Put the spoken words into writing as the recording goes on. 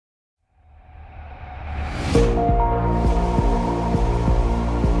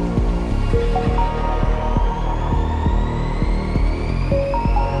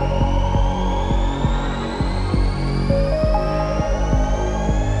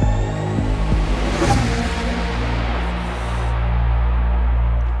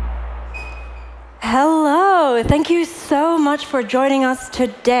Hello, thank you so much for joining us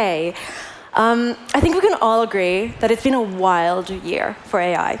today. I think we can all agree that it's been a wild year for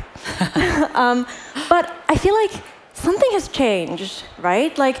AI. But I feel like something has changed,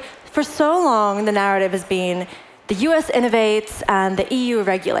 right? Like, for so long, the narrative has been the US innovates and the EU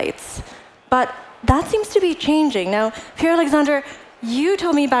regulates. But that seems to be changing. Now, Pierre-Alexandre, you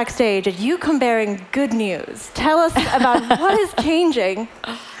told me backstage that you come bearing good news. Tell us about what is changing.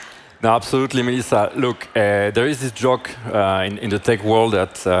 No, absolutely, Melissa. Look, there is this joke in the tech world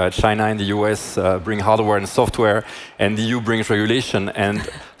that China and the US bring hardware and software, and the EU brings regulation. And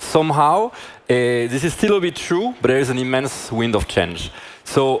somehow, this is still a bit true, but there is an immense wind of change.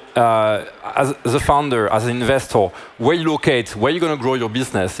 So, as a founder, as an investor, where you locate, where you're going to grow your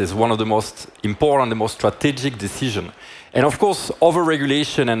business is one of the most important, the most strategic decisions. And of course,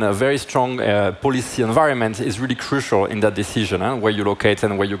 over-regulation and a very strong policy environment is really crucial in that decision, where you locate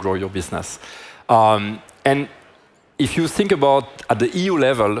and where you grow your business. And if you think about at the EU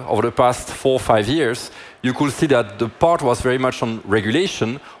level over the past 4 or 5 years, you could see that the part was very much on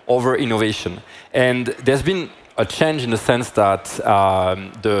regulation over innovation. And there's been a change in the sense that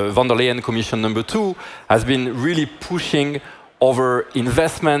the von der Leyen Commission #2 has been really pushing over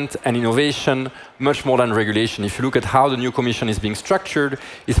investment and innovation much more than regulation. If you look at how the new Commission is being structured,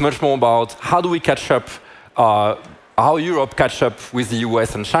 it's much more about how do we catch up, how Europe catch up with the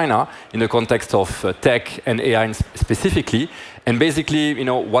US and China in the context of tech and AI specifically, and basically,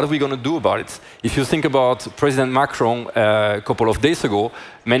 what are we going to do about it? If you think about President Macron a couple of days ago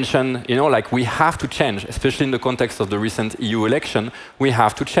mentioned, like we have to change, especially in the context of the recent EU election, we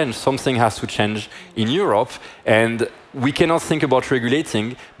have to change. Something has to change in Europe, and we cannot think about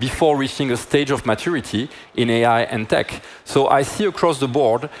regulating before reaching a stage of maturity in AI and tech. So I see across the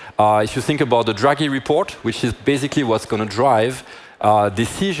board, if you think about the Draghi report, which is basically what's going to drive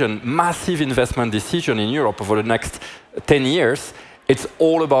massive investment decision in Europe over the next 10 years, it's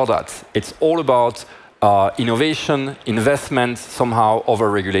all about that. It's all about innovation, investment, somehow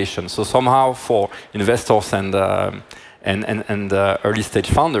over regulation. So somehow for investors and early stage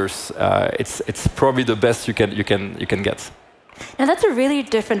founders, it's probably the best you can get. Now that's a really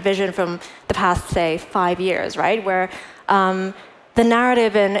different vision from the past, say, 5 years, right? Where the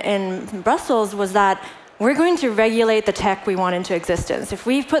narrative in Brussels was that we're going to regulate the tech we want into existence. If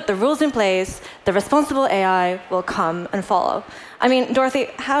we put the rules in place, the responsible AI will come and follow. I mean, Dorothy,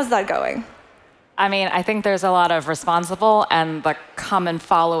 how's that going? I mean, I think there's a lot of responsible, and the come and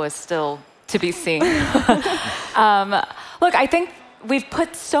follow is still to be seen. Look, I think we've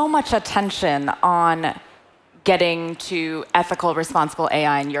put so much attention on getting to ethical, responsible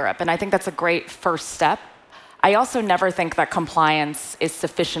AI in Europe, and I think that's a great first step. I also never think that compliance is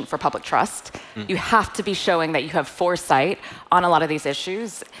sufficient for public trust. You have to be showing that you have foresight on a lot of these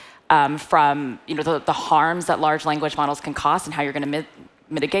issues, from the harms that large language models can cause and how you're going to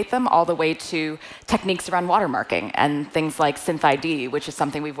mitigate them, all the way to techniques around watermarking and things like synth ID, which is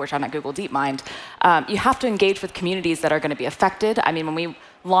something we've worked on at Google DeepMind. You have to engage with communities that are going to be affected. I mean, when we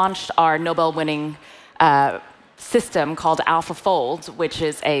launched our Nobel-winning system called AlphaFold, which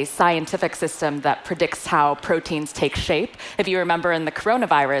is a scientific system that predicts how proteins take shape. If you remember in the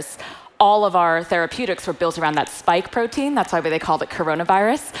coronavirus, all of our therapeutics were built around that spike protein. That's why they called it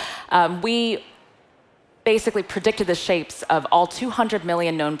coronavirus. We basically predicted the shapes of all 200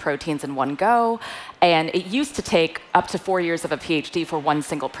 million known proteins in one go, and it used to take up to 4 years of a PhD for one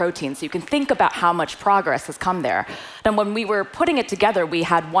single protein, so you can think about how much progress has come there. And when we were putting it together, we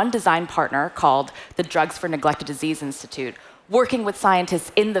had one design partner called the Drugs for Neglected Disease Institute, working with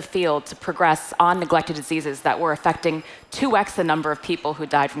scientists in the field to progress on neglected diseases that were affecting 2x the number of people who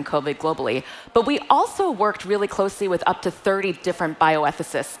died from COVID globally. But we also worked really closely with up to 30 different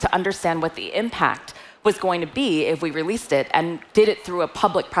bioethicists to understand what the impact was going to be if we released it, and did it through a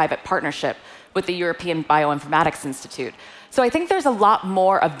public-private partnership with the European Bioinformatics Institute. So I think there's a lot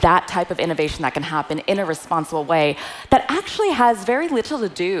more of that type of innovation that can happen in a responsible way that actually has very little to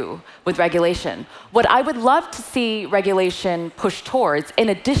do with regulation. What I would love to see regulation push towards, in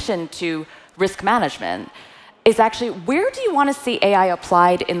addition to risk management, is actually, where do you want to see AI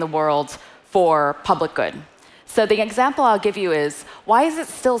applied in the world for public good? So the example I'll give you is, why is it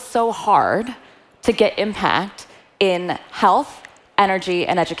still so hard to get impact in health, energy,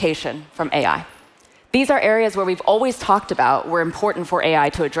 and education from AI? These are areas where we've always talked about were important for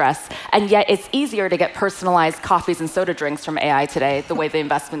AI to address, and yet it's easier to get personalized coffees and soda drinks from AI today, the way the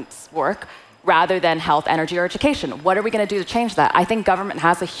investments work, rather than health, energy, or education. What are we going to do to change that? I think government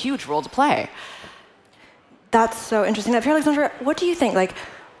has a huge role to play. That's so interesting. Now, Pierre-Alexandre, what do you think? Like,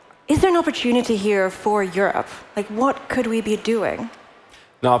 is there an opportunity here for Europe? Like, what could we be doing?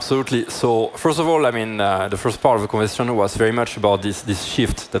 No, absolutely. So first of all, I mean, the first part of the conversation was very much about this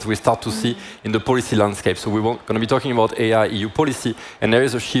shift that we start to see in the policy landscape. So we're going to be talking about AI EU policy, and there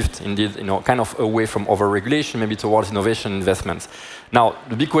is a shift indeed, kind of away from over-regulation, maybe towards innovation investments. Now,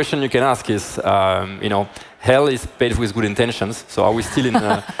 the big question you can ask is, hell is paved with good intentions. So are we still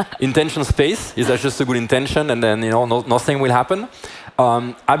in intention space? Is that just a good intention, and then nothing will happen?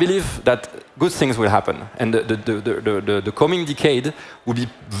 I believe that good things will happen, and the coming decade will be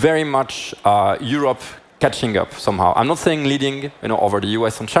very much Europe catching up somehow. I'm not saying leading over the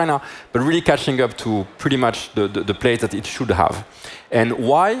US and China, but really catching up to pretty much the place that it should have. And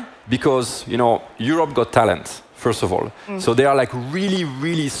why? Because Europe got talent, first of all. So they are like really,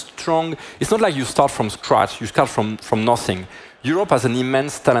 really strong. It's not like you start from scratch, you start from nothing. Europe has an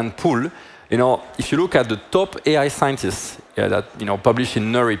immense talent pool. If you look at the top AI scientists that publish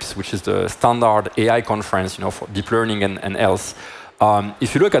in NeurIPS, which is the standard AI conference for deep learning and else,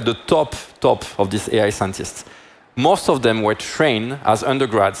 if you look at the top of these AI scientists, most of them were trained as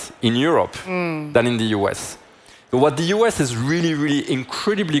undergrads in Europe than in the US. But what the US is really, really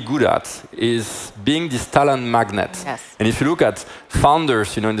incredibly good at is being this talent magnet. Yes. And if you look at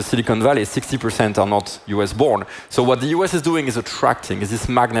founders, in the Silicon Valley, 60% are not US born. So what the US is doing is attracting, is this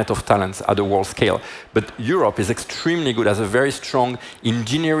magnet of talents at the world scale. But Europe is extremely good, has a very strong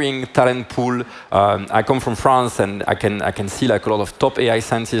engineering talent pool. I come from France, and I can see like a lot of top AI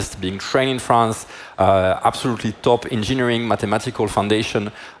scientists being trained in France. Absolutely top engineering, mathematical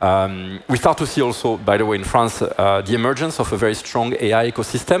foundation. We start to see also, by the way, in France, the emergence of a very strong AI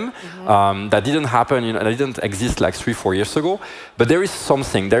ecosystem that didn't happen, that didn't exist like 3-4 years ago. But there is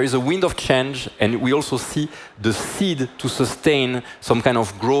something, there is a wind of change, and we also see the seed to sustain some kind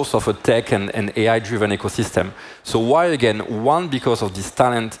of growth of a tech and AI-driven ecosystem. So why again? One, because of this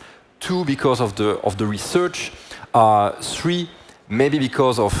talent. Two, because of the research. Three, maybe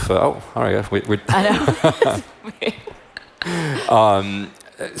because of all right, I know.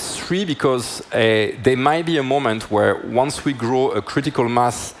 Three, because there might be a moment where once we grow a critical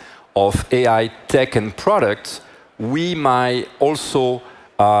mass of AI tech and products, we might also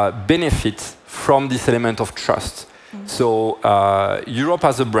benefit from this element of trust. So Europe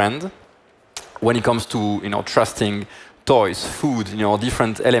has a brand when it comes to trusting toys, food,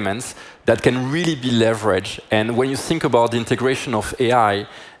 different elements that can really be leveraged. And when you think about the integration of AI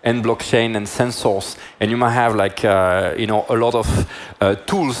and blockchain and sensors, and you might have like a lot of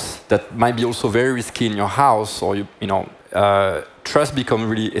tools that might be also very risky in your house, or trust become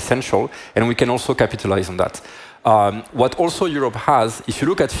really essential, and we can also capitalize on that. What also Europe has, if you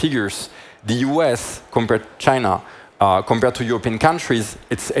look at figures, the US compared to China, compared to European countries,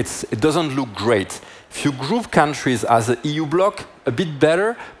 it doesn't look great. If you group countries as an EU bloc, a bit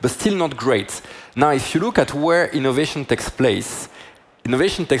better, but still not great. Now, if you look at where innovation takes place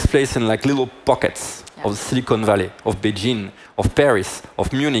in like little pockets of Silicon Valley, of Beijing, of Paris,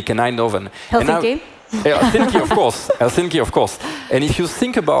 of Munich and Eindhoven. Helsinki? Helsinki, of course. And if you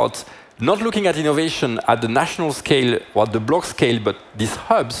think about not looking at innovation at the national scale or at the block scale, but these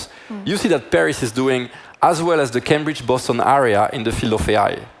hubs, you see that Paris is doing as well as the Cambridge-Boston area in the field of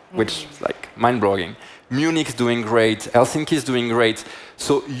AI, which is like mind-blowing. Munich is doing great, Helsinki is doing great.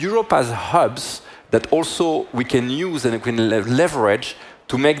 So Europe has hubs that also we can use and we can leverage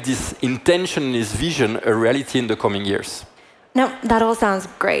to make this intention, this vision, a reality in the coming years. Now, that all sounds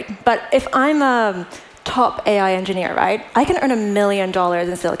great, but if I'm a top AI engineer, right, I can earn $1 million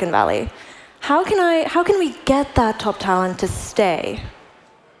in Silicon Valley. How can we get that top talent to stay?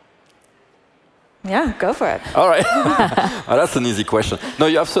 Yeah, go for it. All right. Oh, that's an easy question. No,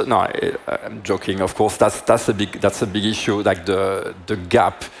 you absolutely. No, I'm joking. Of course, that's a big issue. Like the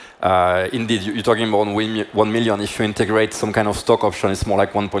gap. Indeed, you're talking about 1 million. If you integrate some kind of stock option, it's more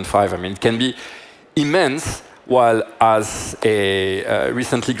like 1.5. I mean, it can be immense. While as a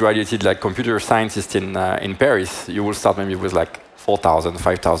recently graduated like computer scientist in Paris, you will start maybe with like 4,000,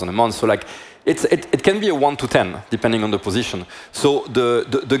 5,000 a month. So like it can be a 1 to 10 depending on the position. So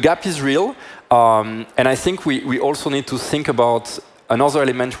the gap is real, and I think we also need to think about another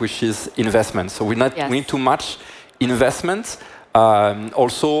element, which is investment. So we need to match investment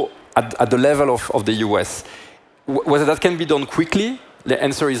also at the level of the US. Whether that can be done quickly, the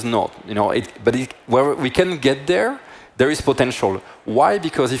answer is not. Where we can get there, there is potential. Why?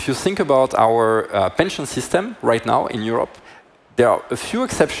 Because if you think about our pension system right now in Europe, there are a few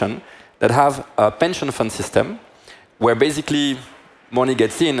exceptions that have a pension fund system where basically money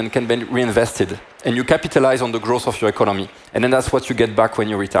gets in and can be reinvested, and you capitalize on the growth of your economy, and then that's what you get back when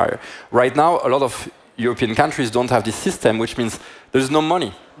you retire. Right now, a lot of European countries don't have this system, which means there's no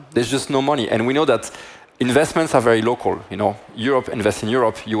money. There's just no money, and we know that investments are very local. Europe invests in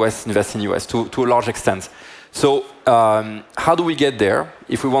Europe, US invests in US to a large extent. So how do we get there?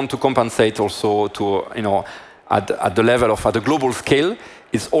 If we want to compensate also to, at the level of at the global scale,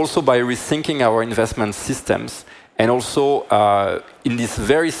 it's also by rethinking our investment systems. And also, in this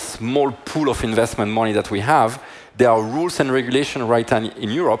very small pool of investment money that we have, there are rules and regulations right now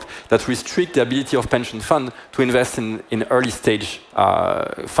in Europe that restrict the ability of pension funds to invest in early stage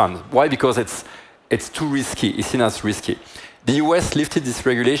funds. Why? Because it's too risky. It's seen as risky. The US lifted this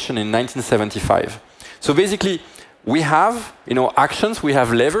regulation in 1975. So basically, we have actions, we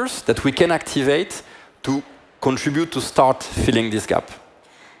have levers that we can activate to contribute to start filling this gap.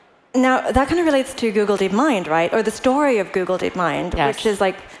 Now, that kind of relates to Google DeepMind, right? Or the story of Google DeepMind, yes. which is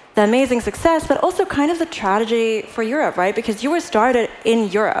like the amazing success, but also kind of the tragedy for Europe, right? Because you were started in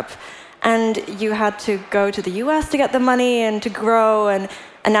Europe, and you had to go to the US to get the money and to grow, and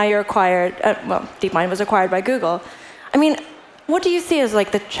now you're acquired, well, DeepMind was acquired by Google. I mean, what do you see as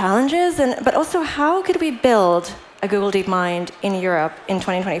like the challenges, but also how could we build a Google DeepMind in Europe in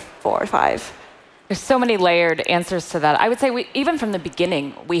 2024 or 5? There's so many layered answers to that. I would say even from the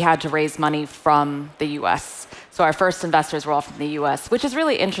beginning, we had to raise money from the US. So our first investors were all from the US, which is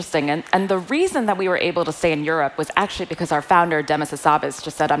really interesting. And the reason that we were able to stay in Europe was actually because our founder, Demis Hassabis,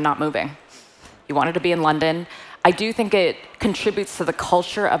 just said, I'm not moving. He wanted to be in London. I do think it contributes to the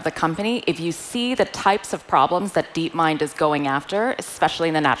culture of the company. If you see the types of problems that DeepMind is going after, especially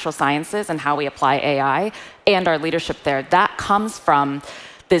in the natural sciences and how we apply AI, and our leadership there, that comes from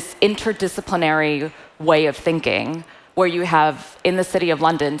this interdisciplinary way of thinking, where you have, in the city of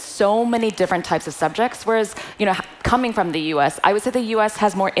London, so many different types of subjects, whereas, coming from the US, I would say the US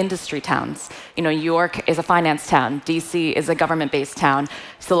has more industry towns. New York is a finance town, DC is a government-based town,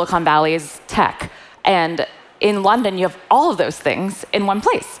 Silicon Valley is tech. And in London, you have all of those things in one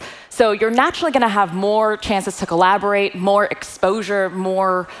place. So you're naturally going to have more chances to collaborate, more exposure,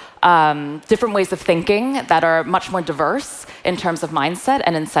 more different ways of thinking that are much more diverse in terms of mindset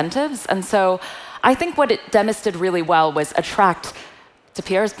and incentives. And so I think what Demis did really well was attract, to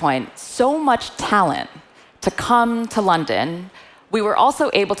Pierre's point, so much talent to come to London. We were also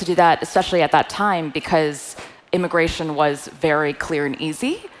able to do that, especially at that time, because immigration was very clear and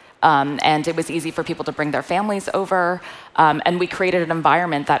easy. And it was easy for people to bring their families over. And we created an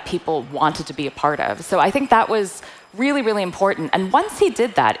environment that people wanted to be a part of. So I think that was really, really important. And once he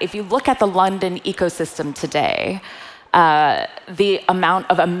did that, if you look at the London ecosystem today, the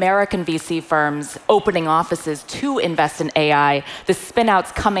amount of American VC firms opening offices to invest in AI, the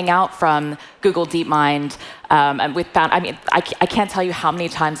spin-outs coming out from Google DeepMind, and we found, I can't tell you how many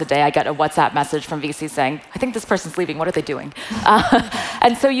times a day I get a WhatsApp message from VC saying, I think this person's leaving, what are they doing?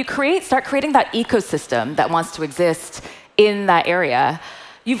 And so you start creating that ecosystem that wants to exist in that area.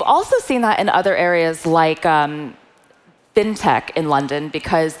 You've also seen that in other areas like fintech in London,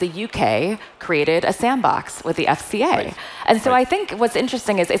 because the UK created a sandbox with the FCA. Right. And so I think what's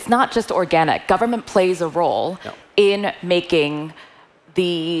interesting is it's not just organic. Government plays a role in making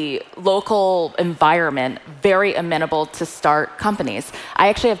the local environment very amenable to start companies. I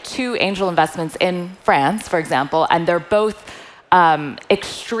actually have 2 angel investments in France, for example, and they're both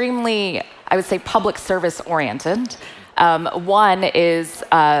extremely, I would say, public service oriented. One is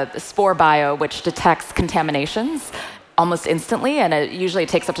Spore Bio, which detects contaminations almost instantly, and usually it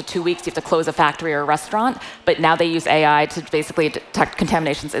takes up to 2 weeks. You have to close a factory or a restaurant, but now they use AI to basically detect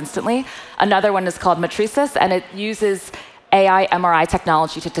contaminations instantly. Another one is called Matrices, and it uses AI MRI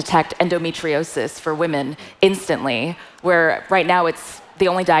technology to detect endometriosis for women instantly, where right now the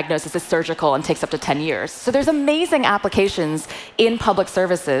only diagnosis is surgical and takes up to 10 years. So there's amazing applications in public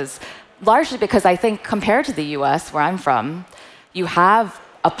services, largely because I think compared to the US, where I'm from, you have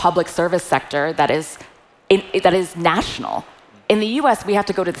a public service sector that is national. In the US, we have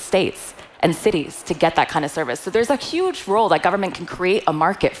to go to the states and cities to get that kind of service. So there's a huge role that government can create a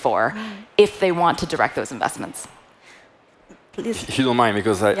market for if they want to direct those investments. Please. If you don't mind,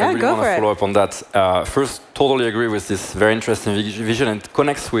 because I really want to follow up on that. First, totally agree with this very interesting vision, and it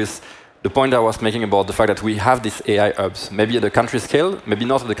connects with the point I was making about the fact that we have these AI hubs, maybe at the country scale, maybe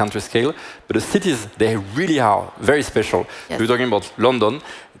not at the country scale, but the cities, they really are very special. Yes. We're talking about London.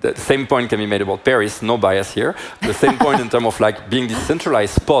 The same point can be made about Paris, no bias here. The same point in terms of like being this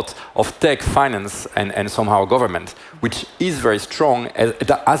centralized spot of tech, finance, and somehow government, which is very strong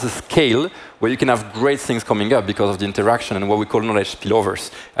as a scale where you can have great things coming up because of the interaction and what we call knowledge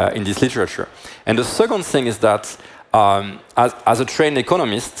spillovers in this literature. And the second thing is that as a trained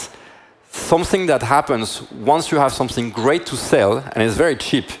economist, something that happens once you have something great to sell, and it's very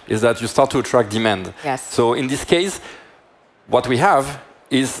cheap, is that you start to attract demand. Yes. So in this case, what we have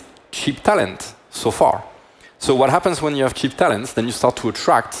is cheap talent so far. So what happens when you have cheap talents? Then you start to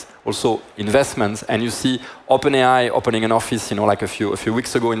attract also investments, and you see OpenAI opening an office, like a few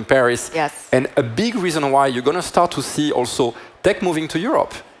weeks ago in Paris. Yes. And a big reason why you're going to start to see also tech moving to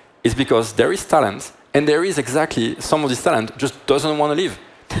Europe is because there is talent, and there is exactly some of this talent just doesn't want to leave,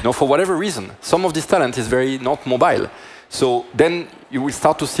 for whatever reason. Some of this talent is very not mobile. So then you will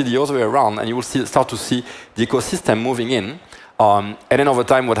start to see the other way around, and you will start to see the ecosystem moving in. And then over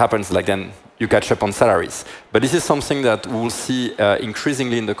time, what happens, then you catch up on salaries. But this is something that we will see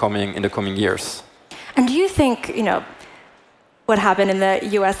increasingly in the coming years. And do you think, what happened in the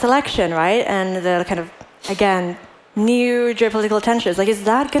US election, right? And the kind of, again, new geopolitical tensions, is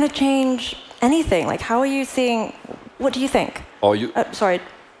that going to change anything? How are you seeing, what do you think? Sorry.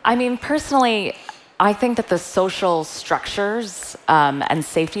 I mean, personally, I think that the social structures and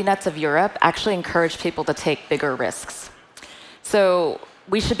safety nets of Europe actually encourage people to take bigger risks. So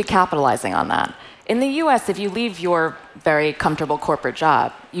we should be capitalizing on that. In the US, if you leave your very comfortable corporate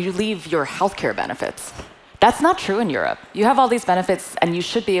job, you leave your healthcare benefits. That's not true in Europe. You have all these benefits, and you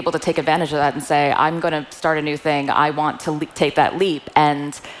should be able to take advantage of that and say, I'm going to start a new thing. I want to take that leap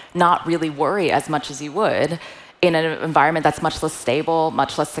and not really worry as much as you would in an environment that's much less stable,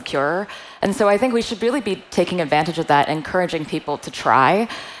 much less secure. And so I think we should really be taking advantage of that, encouraging people to try.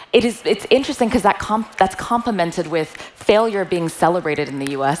 It's interesting because that's complemented with failure being celebrated in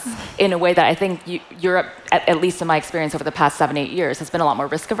the US in a way that I think Europe, at least in my experience over the past 7-8 years, has been a lot more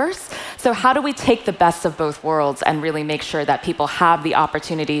risk averse. So how do we take the best of both worlds and really make sure that people have the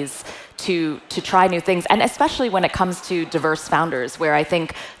opportunities to try new things, and especially when it comes to diverse founders, where I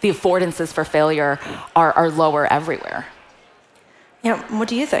think the affordances for failure are lower everywhere. Yeah, what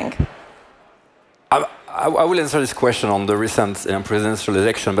do you think? I will answer this question on the recent presidential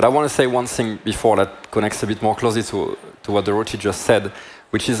election, but I want to say one thing before that connects a bit more closely to what Dorothy just said,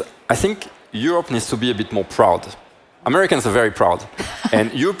 which is I think Europe needs to be a bit more proud. Americans are very proud,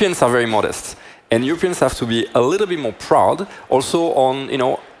 and Europeans are very modest. And Europeans have to be a little bit more proud also on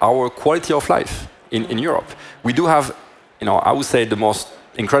our quality of life in Europe. We do have, I would say, the most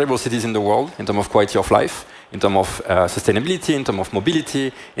incredible cities in the world in terms of quality of life, in terms of sustainability, in terms of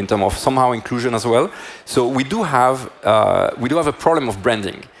mobility, in terms of somehow inclusion as well. So we do have a problem of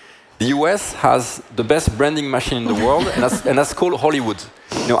branding. The US has the best branding machine in the world, and that's called Hollywood.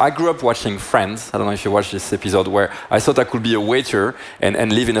 I grew up watching Friends. I don't know if you watched this episode, where I thought I could be a waiter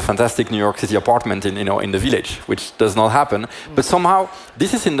and live in a fantastic New York City apartment in the village, which does not happen. But somehow,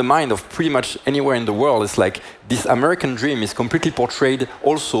 this is in the mind of pretty much anywhere in the world. It's like this American dream is completely portrayed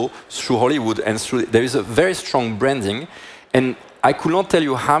also through Hollywood, and there is a very strong branding. And I could not tell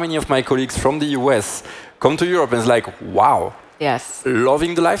you how many of my colleagues from the US come to Europe and it's like, wow. Yes.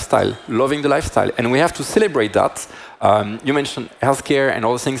 Loving the lifestyle. And we have to celebrate that. You mentioned healthcare and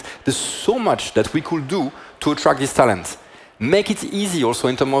all those things. There's so much that we could do to attract this talent. Make it easy also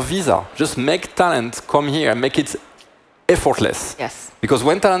in terms of visa. Just make talent come here and make it effortless. Yes. Because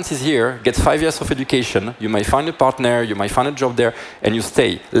when talent is here, gets 5 years of education, you might find a partner, you might find a job there, and you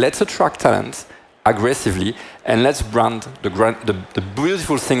stay. Let's attract talent aggressively, and let's brand the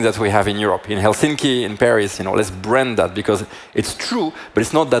beautiful thing that we have in Europe, in Helsinki, in Paris. Let's brand that, because it's true, but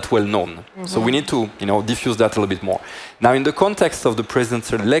it's not that well known. Mm-hmm. So we need to, diffuse that a little bit more. Now, in the context of the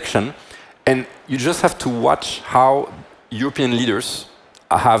presidential election, and you just have to watch how European leaders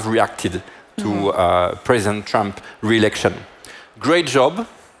have reacted to President Trump re-election. Great job,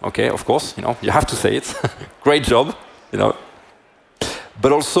 okay, of course, you have to say it. Great job,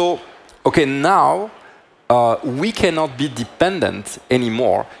 but also, okay, now we cannot be dependent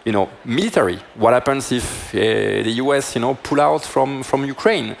anymore. Military. What happens if the US, pull out from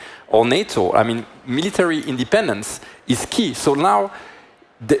Ukraine or NATO? I mean, military independence is key. So now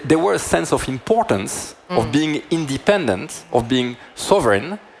there was a sense of importance of being independent, of being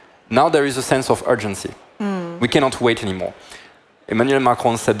sovereign. Now there is a sense of urgency. We cannot wait anymore. Emmanuel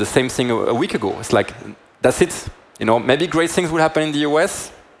Macron said the same thing a week ago. It's like, that's it. Maybe great things will happen in the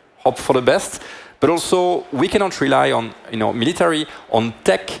US. Hope for the best, but also we cannot rely on military, on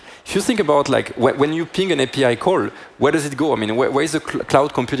tech. If you think about when you ping an API call, where does it go? I mean, where is the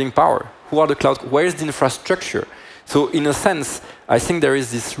cloud computing power? Who are the cloud? Where is the infrastructure? So in a sense, I think there is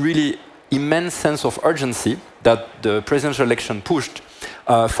this really immense sense of urgency that the presidential election pushed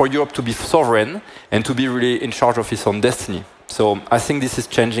for Europe to be sovereign and to be really in charge of its own destiny. So I think this is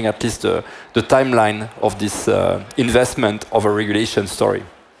changing at least the timeline of this investment of a regulation story.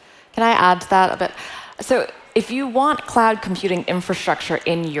 Can I add to that a bit? So if you want cloud computing infrastructure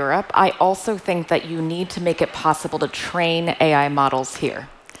in Europe, I also think that you need to make it possible to train AI models here.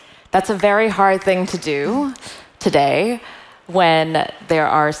 That's a very hard thing to do today. when there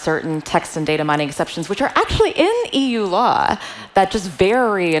are certain text and data mining exceptions, which are actually in EU law, that just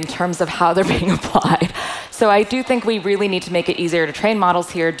vary in terms of how they're being applied. So I do think we really need to make it easier to train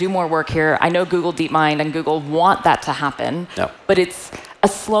models here, do more work here. I know Google DeepMind and Google want that to happen, but it's a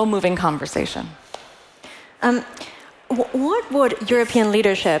slow-moving conversation. What would European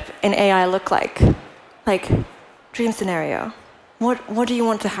leadership in AI look like? Like, dream scenario. What do you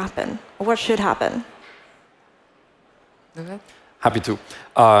want to happen? Or what should happen? Happy to.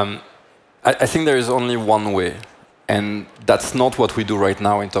 I think there is only one way, and that's not what we do right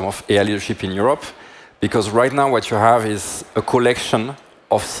now in terms of AI leadership in Europe, because right now what you have is a collection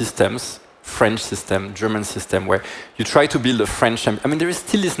of systems, French system, German system, where you try to build a French... I mean, there is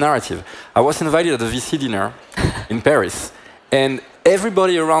still this narrative. I was invited at a VC dinner in Paris, and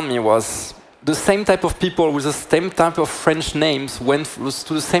everybody around me was the same type of people with the same type of French names, went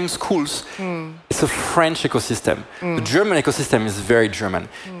to the same schools. It's a French ecosystem. The German ecosystem is very German.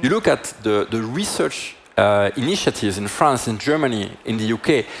 You look at the research initiatives in France, in Germany, in the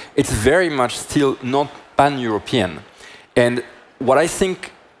UK, it's very much still not pan-European. And what I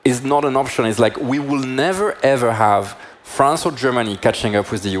think is not an option is like we will never ever have France or Germany catching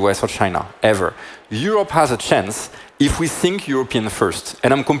up with the US or China, ever. Europe has a chance if we think European first.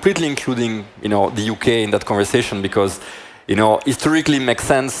 And I'm completely including the UK in that conversation because historically makes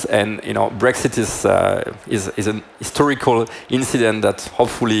sense, and Brexit is an historical incident that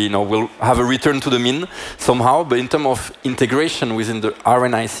hopefully will have a return to the mean somehow. But in terms of integration within the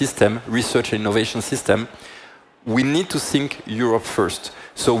R&I system, research and innovation system, we need to think Europe first.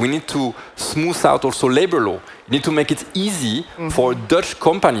 So we need to smooth out also labor law. You need to make it easy for a Dutch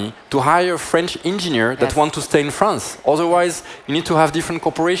company to hire a French engineer that want to stay in France. Otherwise, you need to have different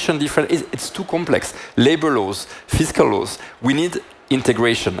corporation, it's too complex. Labor laws, fiscal laws. We need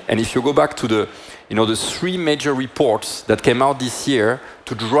integration. And if you go back to the 3 major reports that came out this year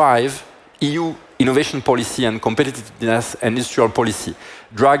to drive EU innovation policy and competitiveness and industrial policy,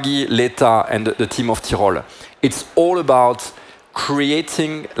 Draghi, Letta, and the team of Tirol, it's all about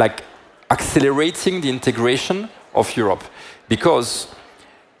creating, accelerating the integration of Europe. Because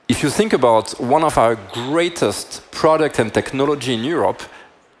if you think about one of our greatest product and technology in Europe,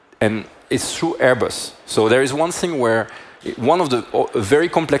 and it's through Airbus. So there is one thing where, one of the very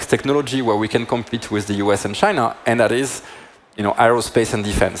complex technology where we can compete with the US and China, and that is aerospace and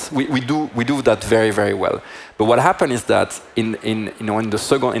defense. We do that very, very well. But what happened is that in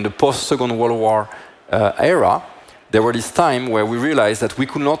the post-Second World War era, there were this time where we realized that we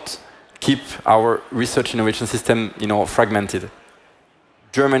could not keep our research innovation system, fragmented.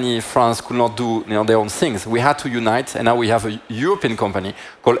 Germany, France could not do their own things. We had to unite, and now we have a European company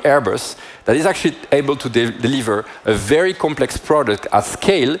called Airbus that is actually able to deliver a very complex product at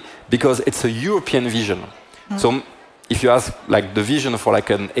scale because it's a European vision. So if you ask the vision for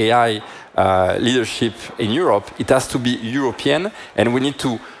an AI leadership in Europe, it has to be European, and we need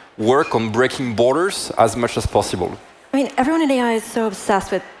to work on breaking borders as much as possible. I mean, everyone in AI is so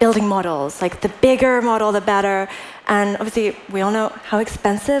obsessed with building models, the bigger model, the better. And obviously, we all know how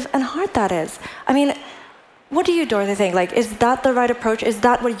expensive and hard that is. I mean, what do you, Dorothy, think? Is that the right approach? Is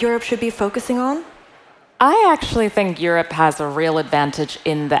that what Europe should be focusing on? I actually think Europe has a real advantage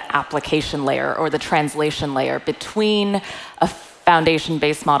in the application layer or the translation layer between a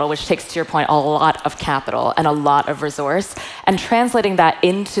foundation-based model, which takes, to your point, a lot of capital and a lot of resource, and translating that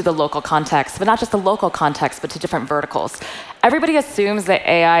into the local context, but not just the local context, but to different verticals. Everybody assumes that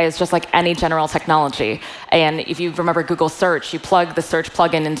AI is just like any general technology. And if you remember Google Search, you plug the search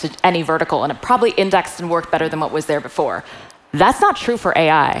plugin into any vertical, and it probably indexed and worked better than what was there before. That's not true for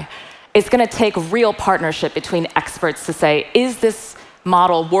AI. It's going to take real partnership between experts to say, is this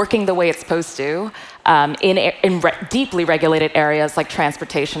model working the way it's supposed to in deeply regulated areas like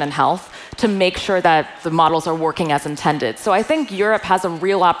transportation and health to make sure that the models are working as intended. So I think Europe has a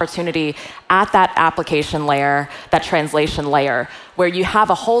real opportunity at that application layer, that translation layer, where you have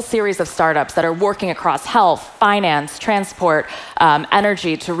a whole series of startups that are working across health, finance, transport,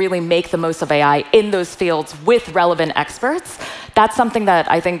 energy to really make the most of AI in those fields with relevant experts. That's something that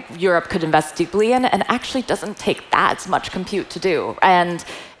I think Europe could invest deeply in and actually doesn't take that much compute to do and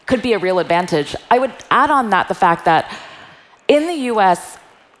could be a real advantage. I would add on that the fact that in the US,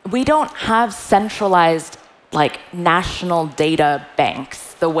 we don't have centralized national data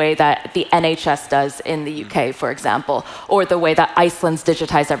banks the way that the NHS does in the UK, for example, or the way that Iceland's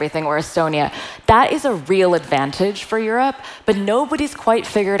digitized everything, or Estonia. That is a real advantage for Europe, but nobody's quite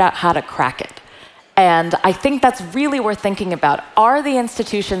figured out how to crack it. And I think that's really worth thinking about. Are the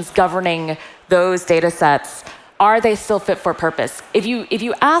institutions governing those data sets, are they still fit for purpose? If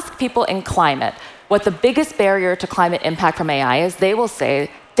you ask people in climate what the biggest barrier to climate impact from AI is, they will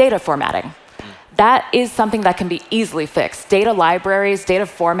say data formatting. That is something that can be easily fixed. Data libraries, data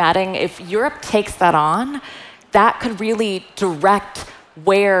formatting, if Europe takes that on, that could really direct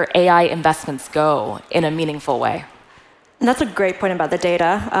where AI investments go in a meaningful way. And that's a great point about the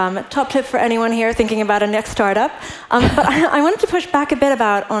data. Top tip for anyone here thinking about a next startup. But I wanted to push back a bit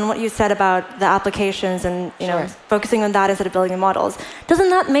on what you said about the applications and focusing on that instead of building the models. Doesn't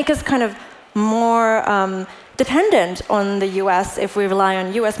that make us kind of more dependent on the US if we rely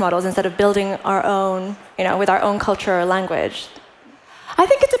on US models instead of building our own, with our own culture or language? I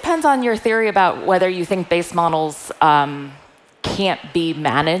think it depends on your theory about whether you think base models can't be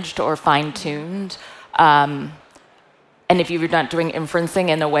managed or fine-tuned. And if you're not doing inferencing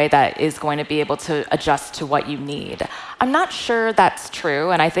in a way that is going to be able to adjust to what you need. I'm not sure that's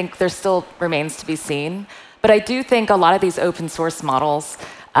true, and I think there still remains to be seen. But I do think a lot of these open source models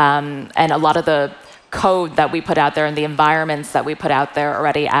and a lot of the code that we put out there and the environments that we put out there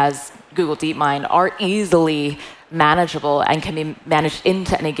already as Google DeepMind are easily manageable and can be managed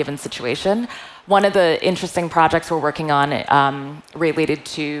into any given situation. One of the interesting projects we're working on related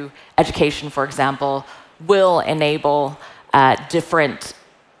to education, for example, will enable different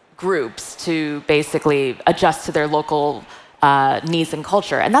groups to basically adjust to their local needs and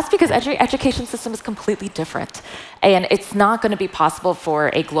culture. And that's because education system is completely different. And it's not going to be possible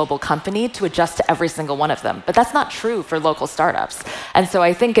for a global company to adjust to every single one of them. But that's not true for local startups. And so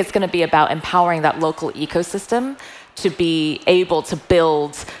I think it's going to be about empowering that local ecosystem to be able to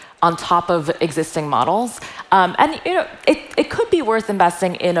build on top of existing models. And it could be worth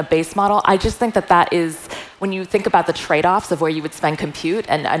investing in a base model. I just think that is, when you think about the trade-offs of where you would spend compute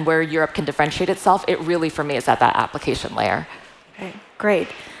and where Europe can differentiate itself, it really, for me, is at that application layer. Okay, great.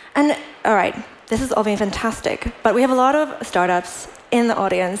 And all right, this has all been fantastic, but we have a lot of startups in the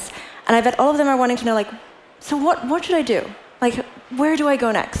audience, and I bet all of them are wanting to know, so what should I do? Where do I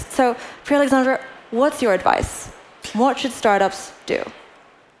go next? So, Pierre-Alexandre, what's your advice? What should startups do?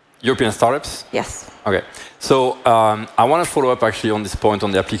 European startups? Yes. Okay. So I want to follow up actually on this point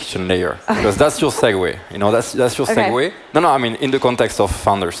on the application layer, because that's your segue. That's your segue. No, I mean in the context of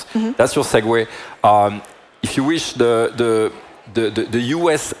founders. That's your segue. If you wish, the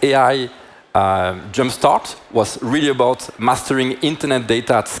US AI jumpstart was really about mastering internet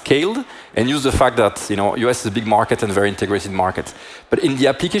data at scale and use the fact that US is a big market and very integrated market. But in the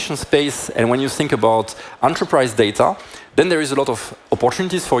application space, and when you think about enterprise data, then there is a lot of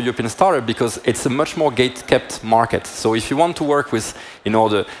opportunities for European startup because it's a much more gate-kept market. So if you want to work with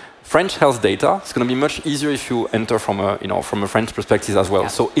the French health data, it's going to be much easier if you enter from a French perspective as well. Yeah.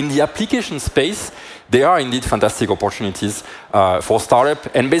 So in the application space, there are indeed fantastic opportunities for startup,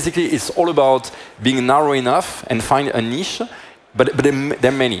 and basically it's all about being narrow enough and find a niche. But there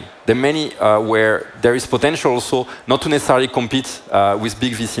are many. There are many where there is potential also not to necessarily compete with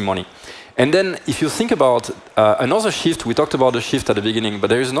big VC money. And then if you think about another shift, we talked about the shift at the beginning, but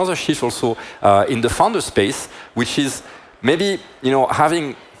there is another shift also in the founder space, which is maybe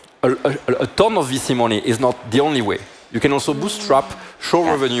having a ton of VC money is not the only way. You can also bootstrap, show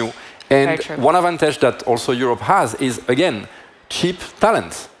revenue. And one advantage that also Europe has is, again, cheap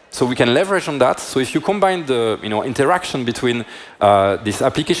talent. So we can leverage on that. So if you combine the interaction between these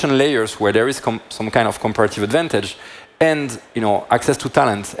application layers where there is some kind of comparative advantage and access to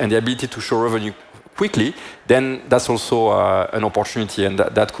talent and the ability to show revenue quickly, then that's also an opportunity, and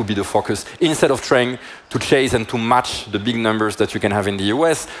that could be the focus. Instead of trying to chase and to match the big numbers that you can have in the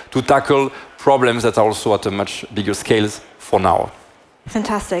US, to tackle problems that are also at a much bigger scales for now.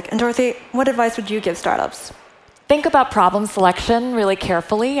 Fantastic. And Dorothy, what advice would you give startups? Think about problem selection really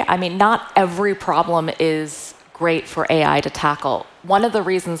carefully. I mean, not every problem is great for AI to tackle. One of the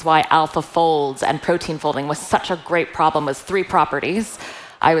reasons why AlphaFolds and protein folding was such a great problem was 3 properties.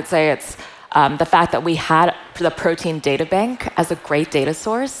 I would say it's the fact that we had the protein data bank as a great data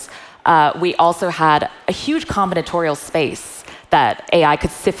source. We also had a huge combinatorial space that AI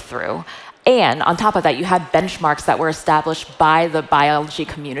could sift through. And on top of that, you had benchmarks that were established by the biology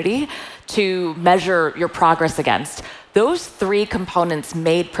community to measure your progress against. Those 3 components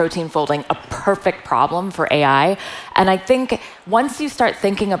made protein folding a perfect problem for AI. And I think once you start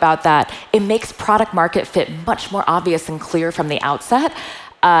thinking about that, it makes product market fit much more obvious and clear from the outset.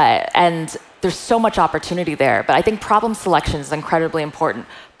 And there's so much opportunity there. But I think problem selection is incredibly important,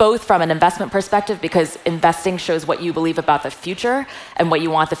 both from an investment perspective, because investing shows what you believe about the future and what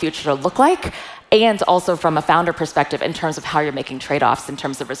you want the future to look like, and also from a founder perspective in terms of how you're making trade-offs in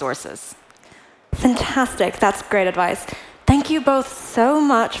terms of resources. Fantastic. That's great advice. Thank you. you both so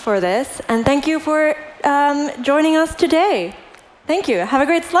much for this, and thank you for joining us today. Thank you. Have a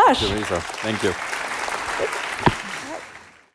great slush. Thank you, Melissa. Thank you.